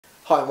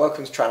Hi and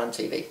welcome to TranAm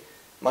Ltd.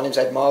 My name is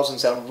Ed Miles and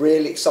so I'm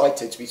really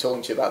excited to be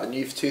talking to you about the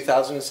new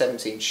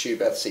 2017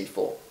 SCHUBERTH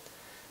C4.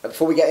 Now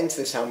before we get into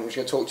this helmet, I'm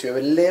going to talk to you a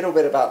little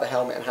bit about the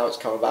helmet and how it's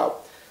come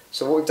about.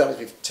 So what we've done is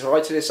we've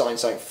tried to design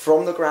something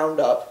from the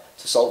ground up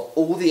to solve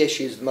all the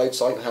issues with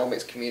motorcycle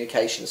helmets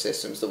communication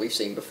systems that we've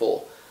seen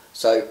before.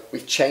 So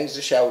we've changed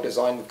the shell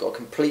design, we've got a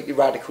completely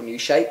radical new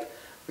shape,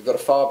 we've got a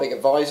far bigger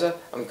visor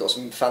and we've got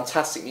some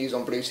fantastic news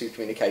on Bluetooth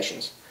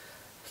communications.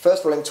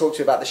 First of all, let me talk to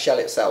you about the shell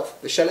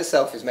itself. The shell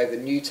itself is made with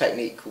a new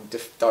technique called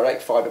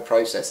direct fibre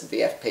process,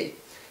 DFP.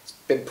 It's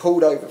been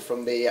pulled over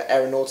from the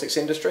aeronautics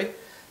industry.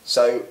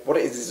 So what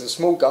it is a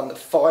small gun that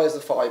fires the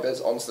fibres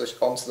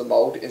onto the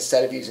mould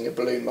instead of using a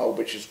balloon mould,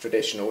 which is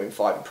traditional in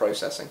fibre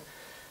processing.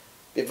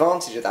 The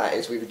advantage of that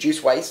is we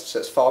reduce waste, so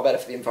it's far better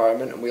for the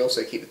environment, and we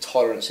also keep the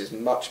tolerances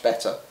much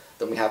better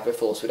than we have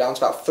before. So we're down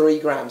to about 3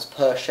 grams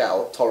per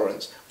shell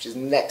tolerance, which is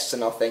next to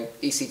nothing.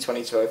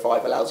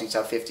 EC2205 allows you to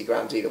have 50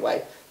 grams either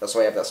way. That's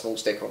why you have that small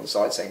sticker on the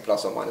side saying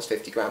plus or minus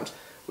 50 grams.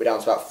 We're down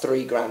to about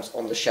 3 grams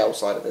on the shell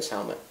side of this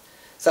helmet.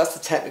 So that's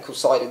the technical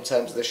side in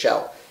terms of the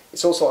shell.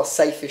 It's also our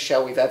safest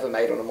shell we've ever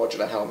made on a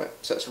modular helmet.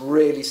 So it's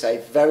really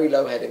safe, very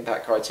low head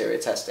impact criteria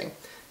testing.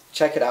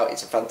 Check it out,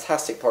 it's a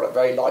fantastic product,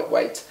 very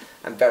lightweight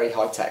and very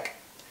high tech.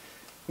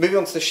 Moving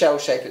on to the shell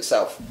shape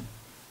itself.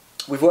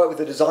 We've worked with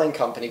a design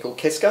company called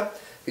Kiska,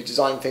 who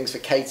design things for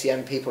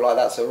KTM, people like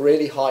that, so a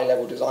really high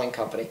level design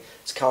company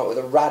to come up with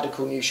a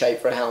radical new shape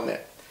for a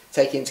helmet,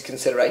 taking into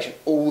consideration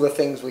all the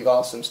things we've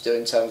asked them to do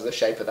in terms of the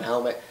shape of the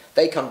helmet.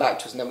 They come back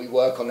to us and then we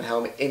work on the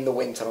helmet in the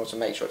wind tunnel to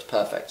make sure it's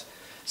perfect.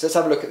 So let's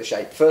have a look at the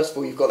shape. First of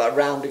all, you've got that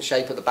rounded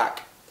shape at the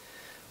back.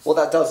 What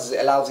that does is it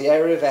allows the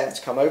area of air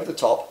to come over the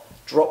top,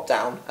 drop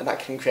down, and that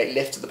can create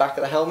lift at the back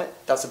of the helmet.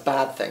 That's a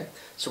bad thing.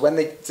 So when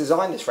they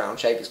design this round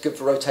shape, it's good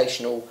for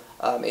rotational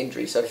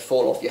injury. So if you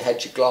fall off your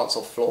head, you glance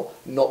off the floor,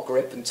 not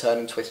grip and turn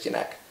and twist your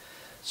neck.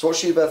 So what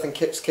SCHUBERTH and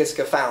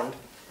Kiska found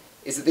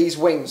is that these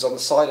wings on the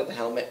side of the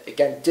helmet,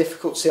 again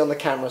difficult to see on the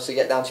camera, so you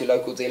get down to your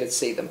local dealer to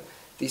see them.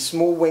 These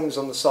small wings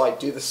on the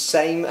side have the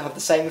same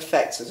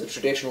effects as a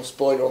traditional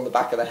spoiler on the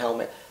back of the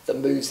helmet that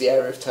moves the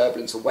area of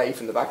turbulence away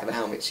from the back of the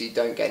helmet so you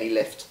don't get any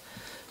lift.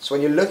 So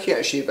when you're looking at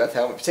a SCHUBERTH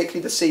helmet,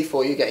 particularly the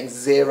C4, you're getting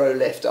 0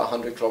 lift at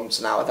 100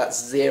 kilometers an hour.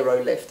 That's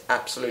 0 lift,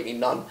 absolutely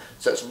none.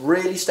 So it's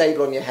really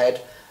stable on your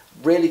head,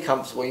 really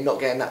comfortable, you're not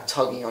getting that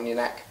tugging on your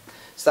neck.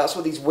 So that's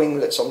what these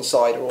winglets on the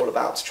side are all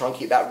about, to try and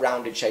keep that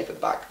rounded shape at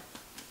the back.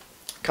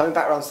 Coming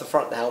back around to the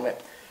front of the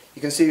helmet,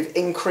 you can see we've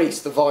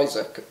increased the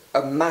visor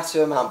a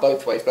massive amount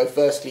both ways, both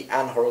vertically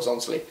and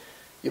horizontally.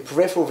 Your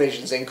peripheral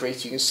vision's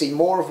increased, you can see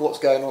more of what's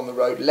going on the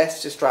road,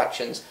 less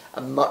distractions,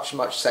 and much,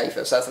 much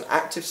safer. So that's an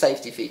active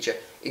safety feature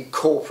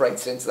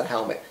incorporated into the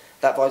helmet.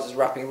 That visor's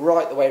wrapping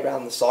right the way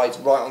around the sides,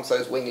 right onto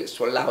those winglets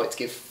to allow it to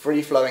give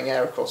free-flowing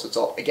air across the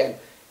top. Again,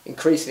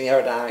 increasing the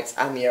aerodynamics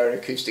and the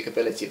aeroacoustic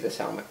ability of this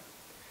helmet.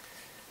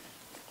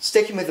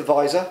 Sticking with the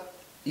visor,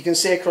 you can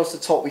see across the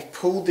top we've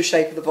pulled the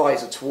shape of the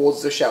visor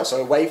towards the shell,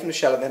 so away from the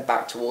shell and then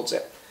back towards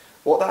it.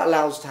 What that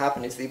allows to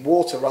happen is the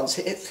water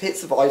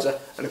hits the visor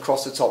and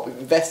across the top. We've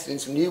invested in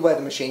some new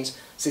weather machines,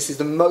 so this is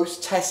the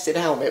most tested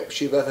helmet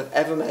SCHUBERTH have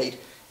ever made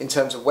in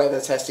terms of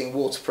weather testing,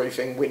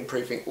 waterproofing,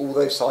 windproofing, all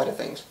those side of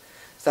things.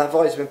 So that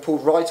visor has been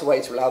pulled right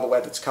away to allow the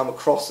weather to come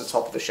across the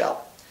top of the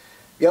shell.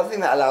 The other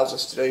thing that allows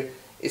us to do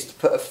is to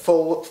put a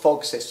full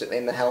fog system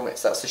in the helmet.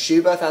 So that's the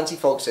SCHUBERTH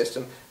anti-fog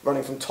system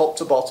running from top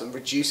to bottom,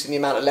 reducing the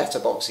amount of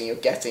letterboxing you're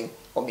getting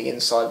on the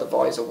inside of the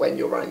visor when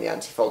you're running the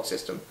anti-fog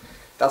system.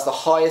 That's the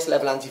highest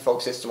level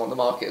anti-fog system on the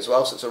market as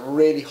well, so it's a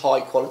really high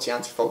quality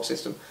anti-fog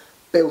system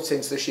built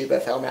into the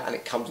SCHUBERTH helmet, and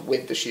it comes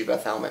with the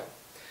SCHUBERTH helmet.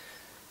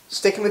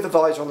 Sticking with the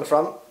visor on the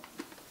front,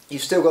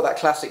 you've still got that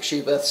classic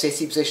SCHUBERTH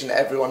city position that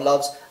everyone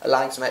loves,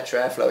 allowing some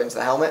extra airflow into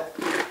the helmet.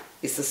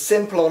 It's the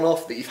simple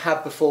on-off that you've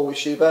had before with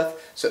SCHUBERTH,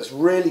 so it's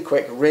really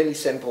quick, really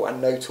simple,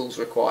 and no tools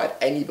required.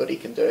 Anybody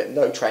can do it,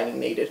 no training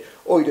needed.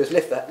 All you do is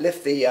lift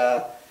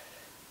the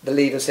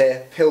levers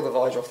here, peel the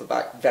visor off the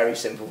back. Very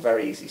simple,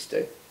 very easy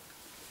to do.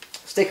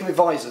 Sticking with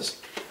visors,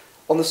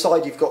 on the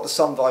side you've got the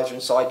sun visor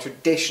inside,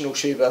 traditional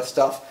SCHUBERTH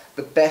stuff,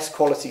 the best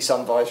quality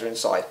sun visor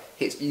inside.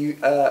 It's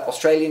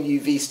Australian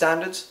UV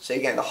standards, so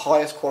you're getting the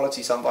highest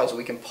quality sun visor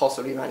we can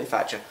possibly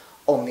manufacture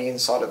on the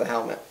inside of the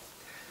helmet.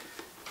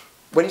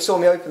 When you saw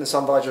me open the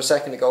sun visor a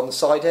second ago on the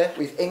side here,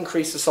 we've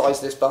increased the size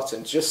of this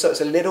button just so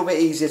it's a little bit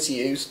easier to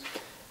use,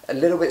 a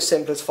little bit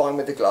simpler to find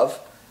with the glove,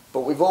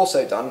 but we've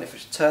also done, if we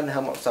turn the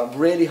helmet upside down,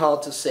 really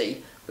hard to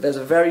see, but there's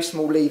a very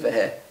small lever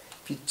here.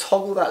 If you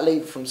toggle that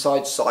lever from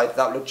side to side,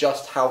 that will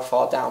adjust how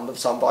far down the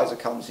sun visor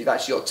comes. You've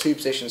actually got a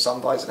 2-position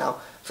sun visor now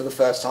for the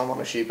first time on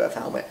a SCHUBERTH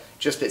helmet.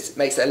 Just it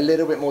makes it a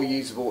little bit more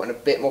usable and a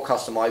bit more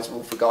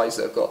customizable for guys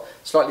that have got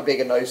slightly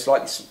bigger nose,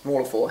 slightly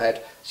smaller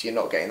forehead, so you're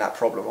not getting that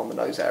problem on the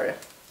nose area.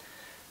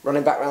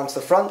 Running back round to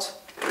the front,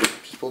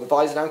 just pull the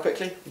visor down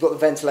quickly, you've got the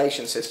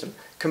ventilation system.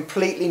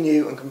 Completely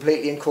new and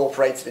completely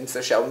incorporated into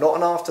the shell. Not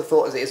an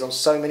afterthought as it is on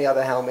so many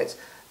other helmets.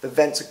 The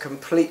vents are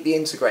completely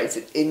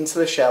integrated into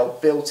the shell,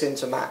 built in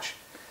to match.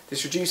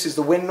 This reduces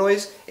the wind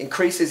noise,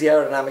 increases the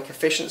aerodynamic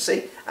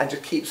efficiency, and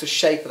just keeps the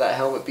shape of that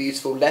helmet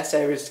beautiful, less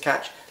areas to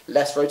catch,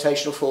 less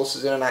rotational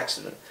forces in an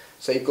accident.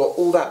 So you've got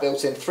all that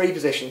built in,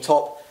 3-position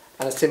top,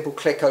 and a simple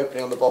click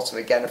opening on the bottom,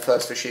 again a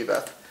first for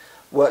SCHUBERTH.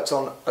 Worked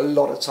on a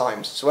lot of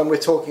times. So when we're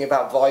talking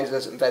about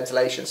visors and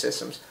ventilation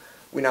systems,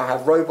 we now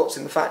have robots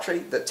in the factory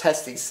that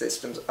test these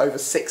systems over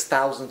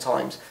 6,000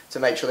 times to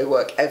make sure they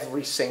work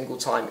every single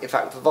time. In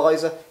fact, with the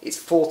visor, it's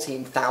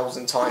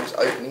 14,000 times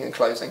opening and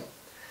closing.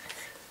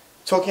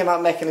 Talking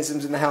about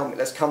mechanisms in the helmet,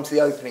 let's come to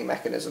the opening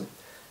mechanism.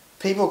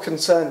 People are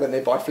concerned when they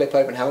buy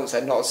flip-open helmets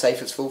they're not as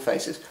safe as full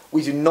faces.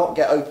 We do not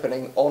get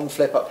opening on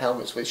flip-up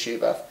helmets with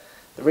SCHUBERTH.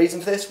 The reason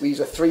for this, we use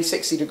a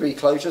 360-degree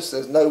closure, so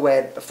there's no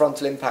way a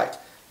frontal impact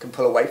can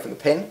pull away from the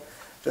pin.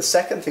 The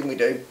second thing we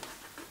do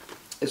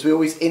is we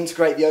always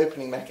integrate the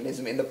opening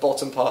mechanism in the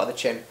bottom part of the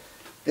chin.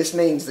 This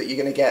means that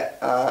you're going to get,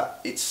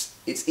 it's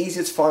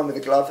easier to find with a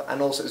glove,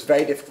 and also it's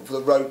very difficult for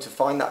the road to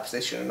find that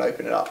position and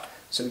open it up.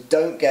 So we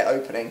don't get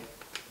opening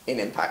in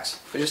impacts.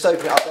 But just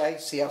open it up there,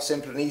 see how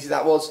simple and easy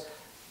that was.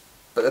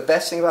 But the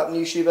best thing about the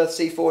new SCHUBERTH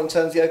C4 in terms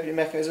of the opening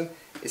mechanism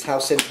is how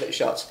simple it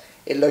shuts.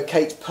 It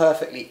locates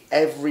perfectly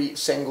every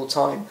single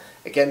time.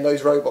 Again,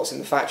 those robots in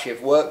the factory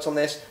have worked on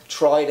this,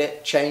 tried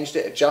it, changed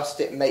it,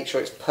 adjusted it, make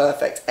sure it's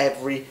perfect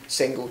every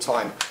single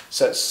time.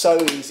 So it's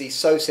so easy,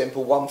 so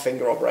simple, one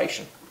finger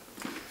operation.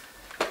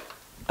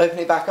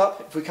 Opening it back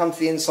up, if we come to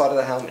the inside of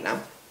the helmet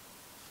now.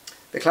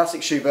 The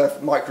classic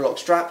SCHUBERTH micro-lock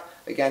strap,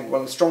 again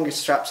one of the strongest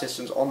strap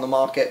systems on the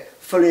market,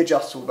 fully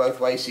adjustable both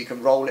ways so you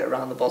can roll it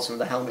around the bottom of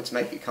the helmet to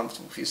make it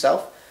comfortable for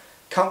yourself.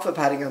 Comfort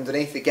padding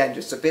underneath, again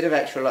just a bit of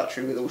extra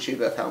luxury with all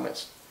SCHUBERTH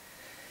helmets.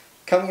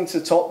 Coming into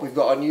the top, we've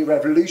got our new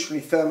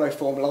revolutionary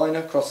thermoform liner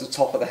across the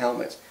top of the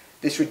helmet.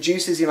 This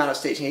reduces the amount of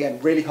stitching,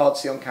 again really hard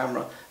to see on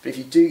camera, but if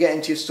you do get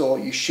into your store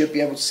you should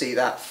be able to see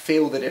that,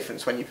 feel the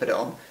difference when you put it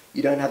on.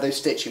 You don't have those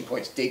stitching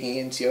points digging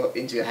into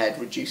your head,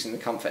 reducing the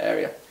comfort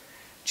area.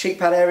 Cheek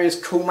pad area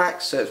is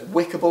Coolmax, so it's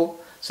wickable,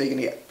 so you're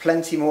going to get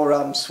plenty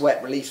more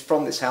sweat release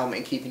from this helmet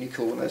and keeping you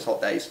cool on those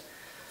hot days.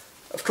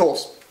 Of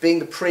course, being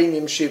the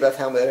premium SCHUBERTH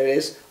helmet that it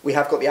is, we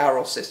have got the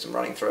AROS system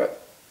running through it.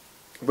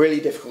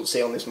 Really difficult to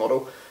see on this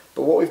model,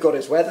 but what we've got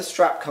is where the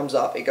strap comes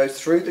up, it goes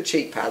through the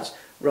cheek pads,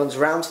 runs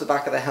around to the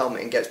back of the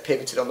helmet and gets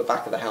pivoted on the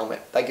back of the helmet.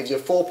 That gives you a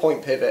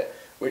 4-point pivot,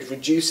 which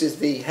reduces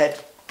the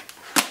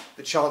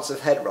chance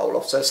of head roll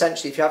off. So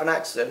essentially, if you have an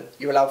accident,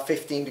 you're allowed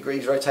 15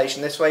 degrees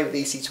rotation this way with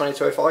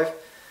EC2205.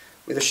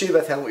 With a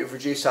SCHUBERTH helmet, we've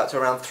reduced that to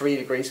around 3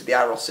 degrees with the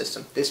AROS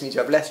system. This means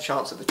you have less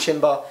chance of the chin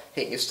bar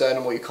hitting your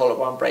sternum or your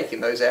collarbone breaking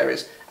those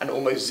areas, and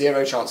almost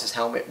zero chance of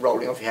helmet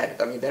rolling off your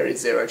head. I mean, there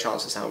is zero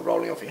chance of helmet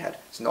rolling off your head.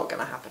 It's not going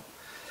to happen.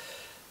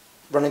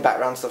 Running back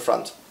round to the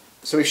front.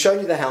 So we've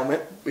shown you the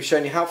helmet, we've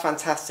shown you how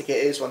fantastic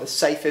it is, one of the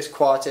safest,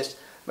 quietest,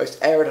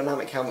 most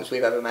aerodynamic helmets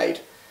we've ever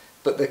made.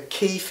 But the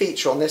key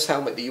feature on this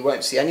helmet that you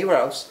won't see anywhere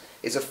else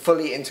is a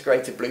fully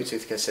integrated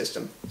Bluetooth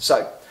system.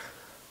 So,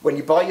 when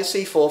you buy your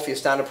C4 for your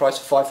standard price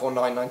of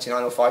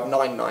 $549.99 or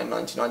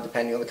 $599.99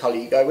 depending on the colour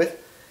you go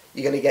with,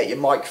 you're going to get your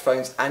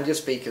microphones and your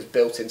speakers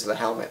built into the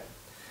helmet.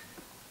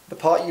 The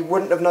part you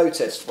wouldn't have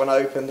noticed when I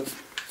opened the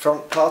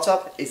front part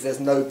up is there's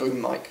no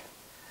boom mic.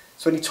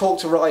 So when you talk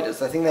to riders,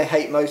 the thing they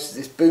hate most is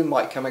this boom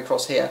mic coming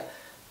across here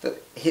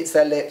that hits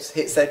their lips,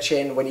 hits their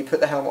chin. When you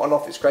put the helmet on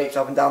off, it scrapes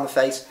up and down the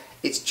face.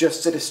 It's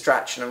just a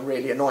distraction and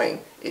really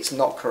annoying. It's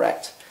not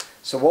correct.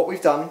 So what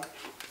we've done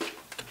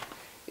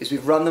is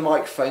we've run the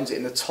microphones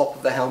in the top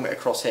of the helmet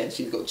across here.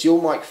 So you've got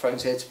dual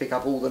microphones here to pick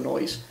up all the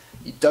noise.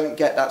 You don't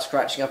get that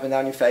scratching up and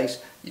down your face.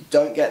 You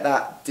don't get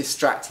that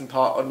distracting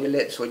part on your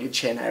lips or your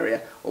chin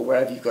area or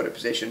wherever you've got it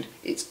positioned.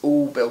 It's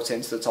all built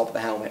into the top of the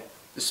helmet.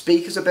 The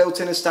speakers are built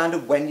in as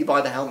standard when you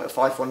buy the helmet at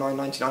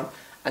 $549.99,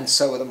 and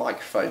so are the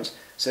microphones.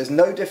 So there's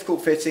no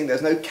difficult fitting,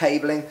 there's no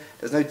cabling,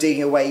 there's no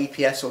digging away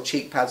EPS or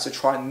cheek pads to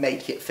try and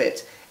make it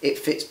fit. It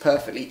fits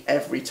perfectly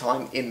every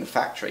time in the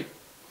factory.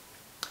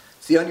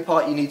 So the only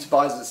part you need to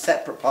buy as a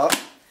separate part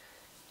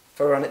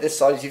for a run at this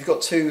side is you've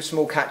got two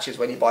small catches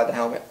when you buy the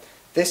helmet.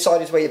 This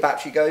side is where your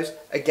battery goes,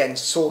 again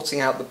sorting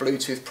out the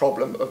Bluetooth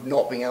problem of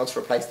not being able to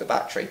replace the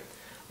battery.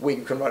 Where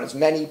you can run as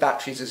many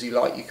batteries as you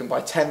like. You can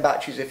buy 10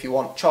 batteries if you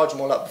want, charge them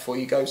all up before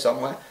you go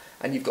somewhere,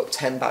 and you've got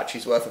 10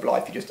 batteries worth of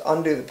life. You just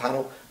undo the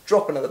panel,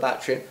 drop another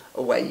battery in,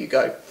 away you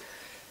go.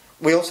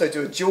 We also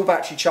do a dual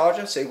battery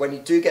charger, so when you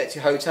do get to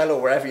your hotel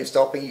or wherever you're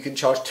stopping, you can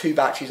charge 2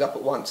 batteries up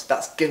at once.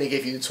 That's going to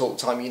give you the talk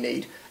time you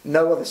need.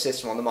 No other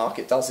system on the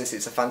market does this.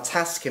 It's a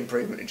fantastic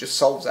improvement. It just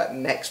solves that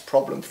next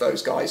problem for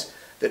those guys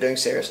that are doing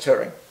serious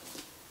touring.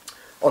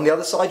 On the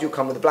other side, you'll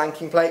come with a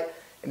blanking plate.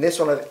 In this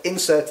one, I've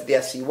inserted the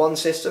SC1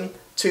 system,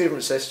 2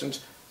 different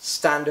systems,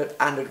 standard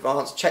and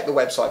advanced. Check the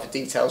website for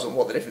details on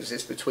what the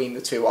differences between the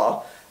two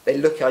are. They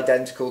look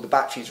identical, the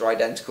batteries are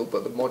identical,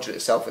 but the module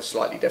itself is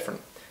slightly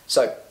different.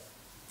 So,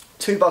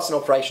 2-button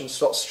operation,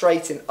 slot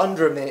straight in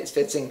under a minute's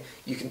fitting.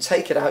 You can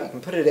take it out, you can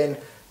put it in,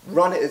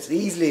 run it as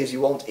easily as you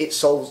want. It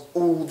solves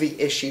all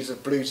the issues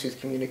of Bluetooth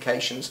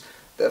communications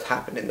that have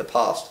happened in the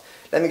past.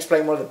 Let me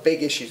explain one of the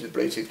big issues with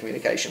Bluetooth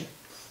communication.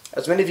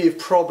 As many of you have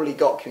probably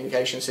got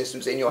communication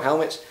systems in your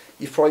helmets,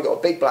 you've probably got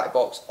a big black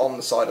box on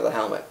the side of the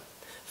helmet.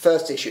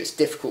 First issue, it's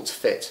difficult to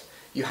fit.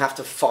 You have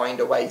to find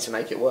a way to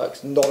make it work.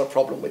 It's not a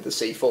problem with the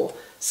C4.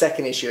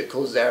 Second issue, it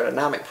causes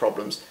aerodynamic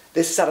problems.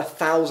 This has had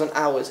 1,000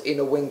 hours in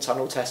a wind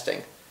tunnel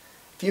testing.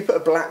 If you put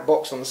a black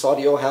box on the side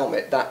of your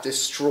helmet, that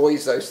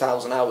destroys those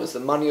 1,000 hours. The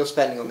money you're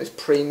spending on this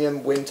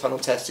premium wind tunnel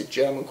tested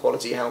German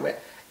quality helmet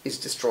is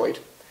destroyed.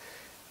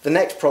 The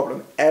next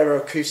problem,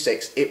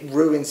 aeroacoustics. It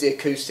ruins the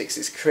acoustics.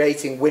 It's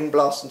creating wind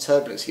blasts and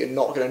turbulence you're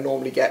not going to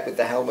normally get with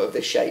the helmet of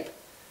this shape.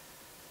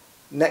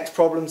 Next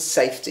problem,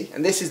 safety.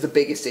 And this is the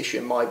biggest issue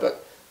in my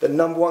book. The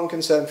number one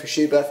concern for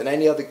Schuberth and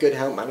any other good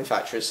helmet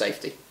manufacturer is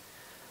safety.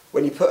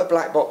 When you put a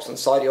black box on the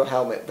side of your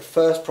helmet, the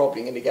first problem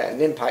you're going to get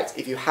an impact,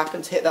 if you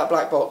happen to hit that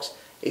black box,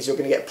 is you're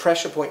going to get a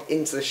pressure point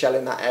into the shell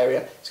in that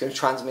area. It's going to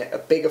transmit a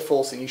bigger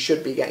force than you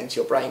should be getting to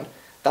your brain.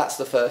 That's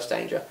the first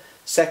danger.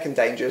 Second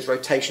danger is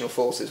rotational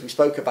forces. We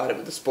spoke about it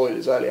with the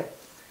spoilers earlier.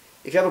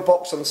 If you have a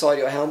box on the side of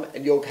your helmet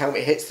and your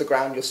helmet hits the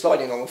ground, you're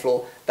sliding on the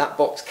floor, that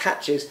box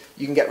catches,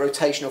 you can get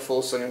rotational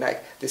force on your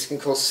neck. This can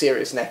cause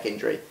serious neck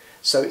injury.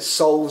 So it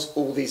solves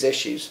all these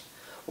issues.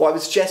 What I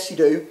would suggest you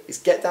do is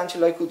get down to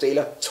your local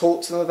dealer,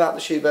 talk to them about the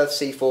Schuberth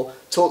C4,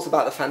 talk to them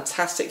about the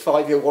fantastic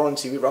 5-year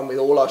warranty we run with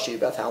all our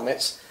Schuberth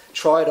helmets,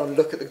 try it on,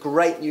 look at the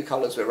great new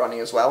colours we're running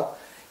as well.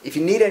 If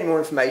you need any more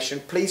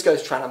information, please go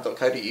to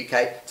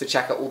tranam.co.uk to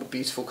check out all the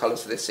beautiful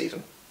colours for this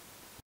season.